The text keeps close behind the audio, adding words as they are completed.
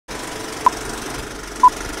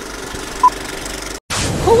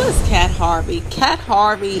Who is Cat Harvey? Cat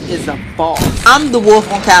Harvey is a boss. I'm the wolf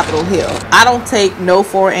on Capitol Hill. I don't take no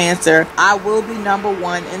for an answer. I will be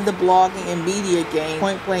 #1 in the blogging and media game,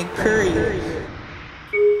 point blank period.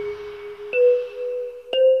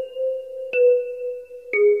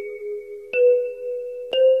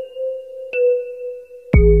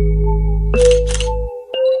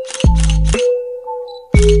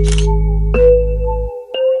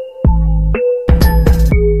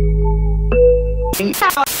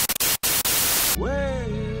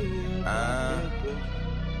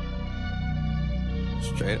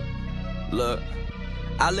 Straight up. Look,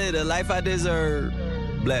 I live the life I deserve.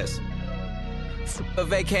 Blessed. A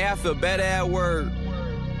vacay, I feel better at work.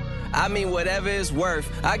 I mean, whatever it's worth,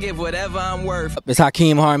 I give whatever I'm worth. It's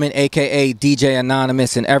Hakeem Harmon, aka DJ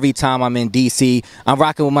Anonymous, and every time I'm in DC, I'm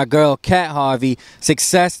rocking with my girl, Cat Harvey.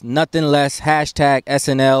 Success, nothing less, hashtag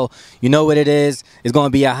SNL. You know what it is. It's going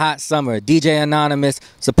to be a hot summer. DJ Anonymous,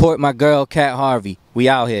 support my girl, Cat Harvey. We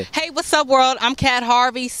out here. Hey, what's up, world? I'm Cat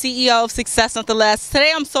Harvey, CEO of Success Nothing Less.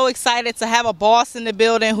 Today, I'm so excited to have a boss in the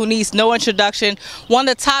building who needs no introduction. One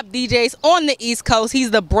of the top DJs on the East Coast.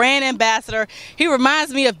 He's the brand ambassador. He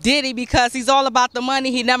reminds me of Diddy because he's all about the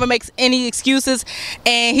money. He never makes any excuses,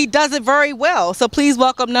 and he does it very well. So please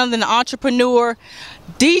welcome none other than the entrepreneur,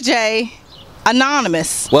 DJ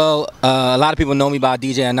Anonymous. Well, a lot of people know me by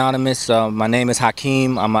DJ Anonymous. My name is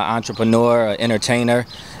Hakeem. I'm an entrepreneur, an entertainer.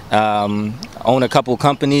 Own a couple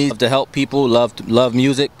companies to help people, love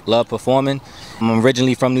music, love performing. I'm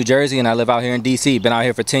originally from New Jersey and I live out here in DC. Been out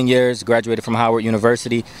here for 10 years, graduated from Howard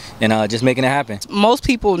University, and just making it happen. Most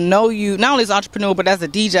people know you not only as an entrepreneur but as a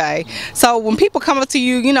DJ. So when people come up to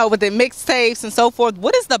you, you know, with their mixtapes and so forth,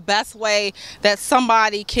 what is the best way that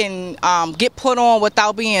somebody can get put on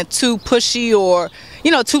without being too pushy or,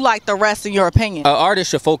 you know, too like the rest, in your opinion? An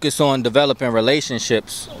artist should focus on developing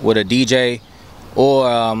relationships with a DJ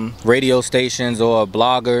or radio stations or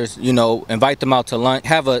bloggers. You know, invite them out to lunch.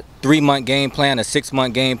 Have a 3-month game plan, a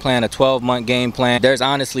 6-month game plan, a 12-month game plan. There's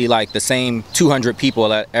honestly like the same 200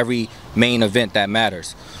 people at every main event that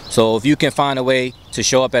matters. So if you can find a way to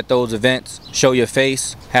show up at those events, show your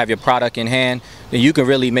face, have your product in hand, then you can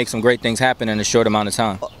really make some great things happen in a short amount of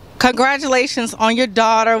time. Congratulations on your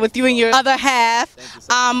daughter with you and your other half.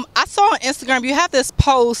 I saw on Instagram you have this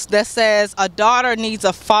post that says a daughter needs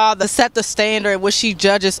a father to set the standard which she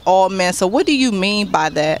judges all men. So what do you mean by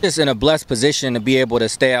that? Just in a blessed position to be able to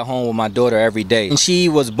stay at home with my daughter every day. And she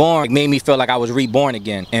was born, it made me feel like I was reborn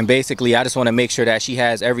again. And basically I just want to make sure that she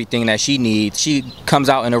has everything that she needs. She comes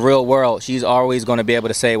out in the real world, she's always going to be able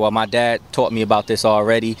to say, well, my dad taught me about this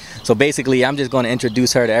already. So basically I'm just going to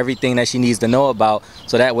introduce her to everything that she needs to know about,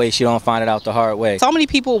 so that way she don't find it out the hard way. So many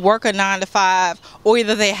people work a 9-to-5, or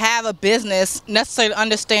either they have a business, necessarily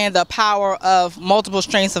understand the power of multiple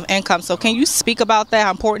streams of income. So can you speak about that,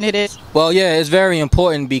 how important it is? Well, yeah, it's very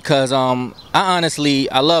important because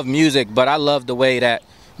I love music, but I love the way that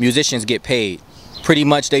musicians get paid. Pretty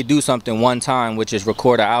much they do something one time, which is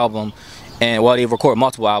record an album. And well, they record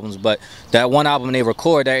multiple albums, but that one album they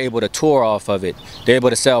record, they're able to tour off of it. They're able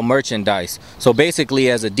to sell merchandise. So basically,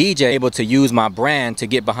 as a DJ, able to use my brand to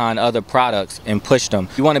get behind other products and push them.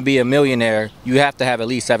 If you want to be a millionaire, you have to have at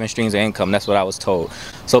least 7 streams of income. That's what I was told.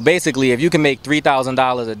 So basically, if you can make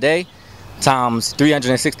 $3,000 a day times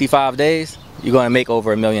 365 days, you're going to make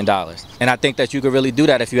over $1 million. And I think that you could really do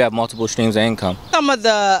that if you have multiple streams of income. Some of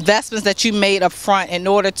the investments that you made up front in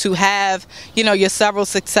order to have, you know, your several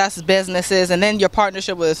success businesses, and then your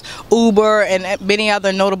partnership with Uber and many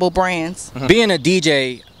other notable brands. Being a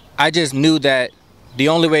DJ, I just knew that the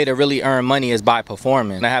only way to really earn money is by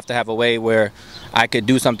performing. I have to have a way where I could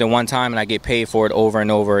do something one time and I get paid for it over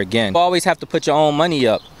and over again. You always have to put your own money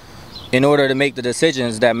up in order to make the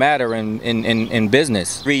decisions that matter in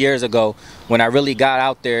business. 3 years ago, when I really got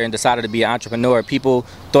out there and decided to be an entrepreneur, people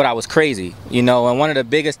thought I was crazy, you know, and one of the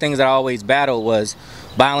biggest things that I always battled was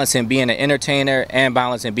balancing being an entertainer and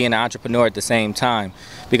balancing being an entrepreneur at the same time.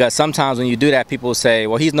 Because sometimes when you do that, people say,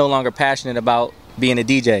 well, he's no longer passionate about being a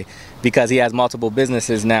DJ because he has multiple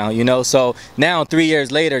businesses now, you know. So now 3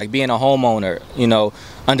 years later, like being a homeowner, you know,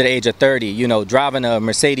 under the age of 30, you know, driving a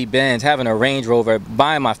Mercedes Benz, having a Range Rover,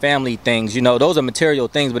 buying my family things, you know, those are material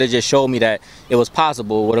things, but it just showed me that it was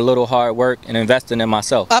possible with a little hard work and investing in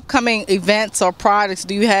myself. Upcoming events or products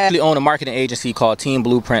do you have? I own a marketing agency called Team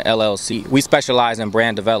Blueprint LLC. We specialize in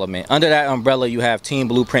brand development. Under that umbrella, you have Team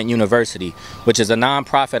Blueprint University, which is a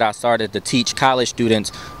nonprofit I started to teach college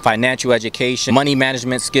students financial education, money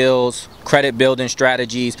management skills, credit building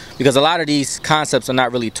strategies, because a lot of these concepts are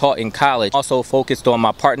not really taught in college. Also focused on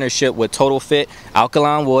my partnership with Total Fit,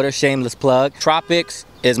 Alkaline Water, shameless plug, Tropics,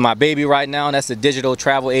 is my baby right now, and that's a digital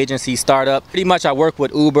travel agency startup. Pretty much I work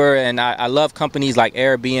with Uber, and I love companies like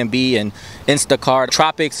Airbnb and Instacart.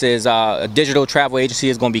 Tropics is a digital travel agency.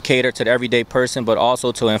 Is going to be catered to the everyday person, but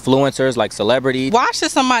also to influencers like celebrities. Why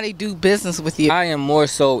should somebody do business with you? I am more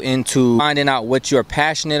so into finding out what you're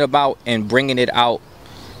passionate about and bringing it out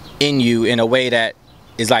in you in a way that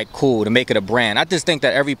is like cool, to make it a brand. I just think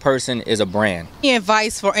that every person is a brand. Any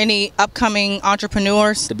advice for any upcoming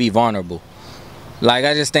entrepreneurs? To be vulnerable. Like,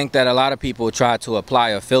 I just think that a lot of people try to apply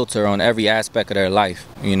a filter on every aspect of their life,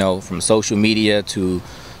 you know, from social media to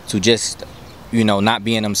just, you know, not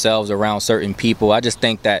being themselves around certain people. I just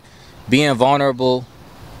think that being vulnerable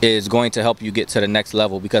is going to help you get to the next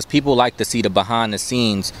level, because people like to see the behind the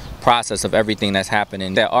scenes process of everything that's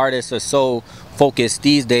happening. That artists are so focused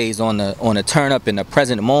these days on the turn up in the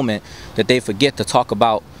present moment that they forget to talk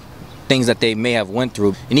about things that they may have went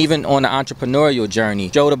through. And even on the entrepreneurial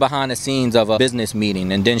journey, show the behind the scenes of a business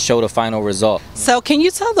meeting and then show the final result. So can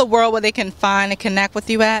you tell the world where they can find and connect with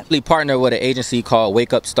you at? We partner with an agency called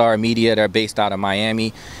Wake Up Star Media. They're based out of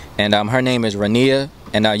Miami, and her name is Rania,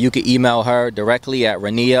 and you can email her directly at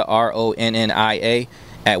Rania, RONNIA,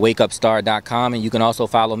 at wakeupstar.com. And you can also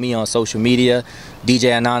follow me on social media,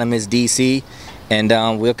 DJ Anonymous DC,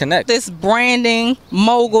 and we'll connect. This branding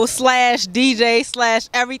mogul slash DJ slash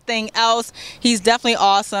everything else, he's definitely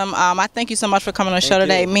awesome. I thank you so much for coming on the show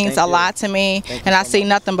today. It means a lot to me, and I see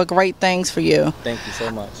nothing but great things for you. Thank you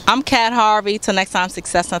so much. I'm Kat Harvey. Till next time,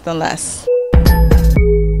 success, nothing less.